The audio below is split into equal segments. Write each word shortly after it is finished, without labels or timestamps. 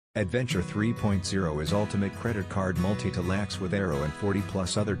Adventur 3.0 is ultimate credit card multi-to-lax with Arrow and 40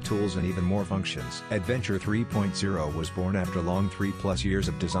 plus other tools and even more functions. Adventur 3.0 was born after long 3+ years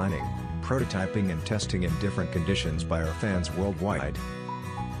of designing, prototyping and testing in different conditions by our fans worldwide.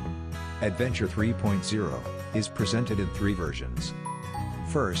 Adventur 3.0 is presented in 3 versions.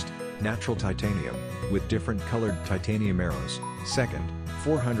 First, natural titanium, with different colored titanium arrows. Second,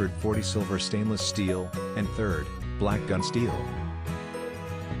 440 silver stainless steel, and third, black gun steel.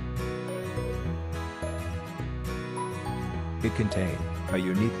 It contains a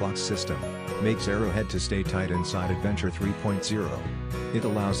unique lock system, makes Arrowhead to stay tight inside Adventur 3.0. It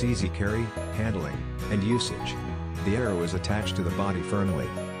allows easy carry, handling, and usage. The arrow is attached to the body firmly.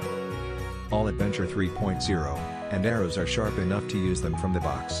 All Adventur 3.0 and arrows are sharp enough to use them from the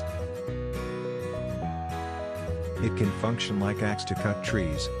box. It can function like axe to cut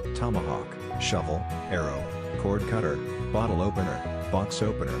trees, tomahawk, shovel, arrow, cord cutter, bottle opener, box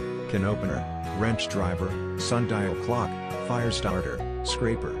opener, can opener, wrench driver, sundial clock, fire starter,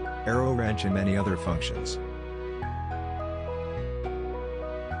 scraper, arrow wrench and many other functions.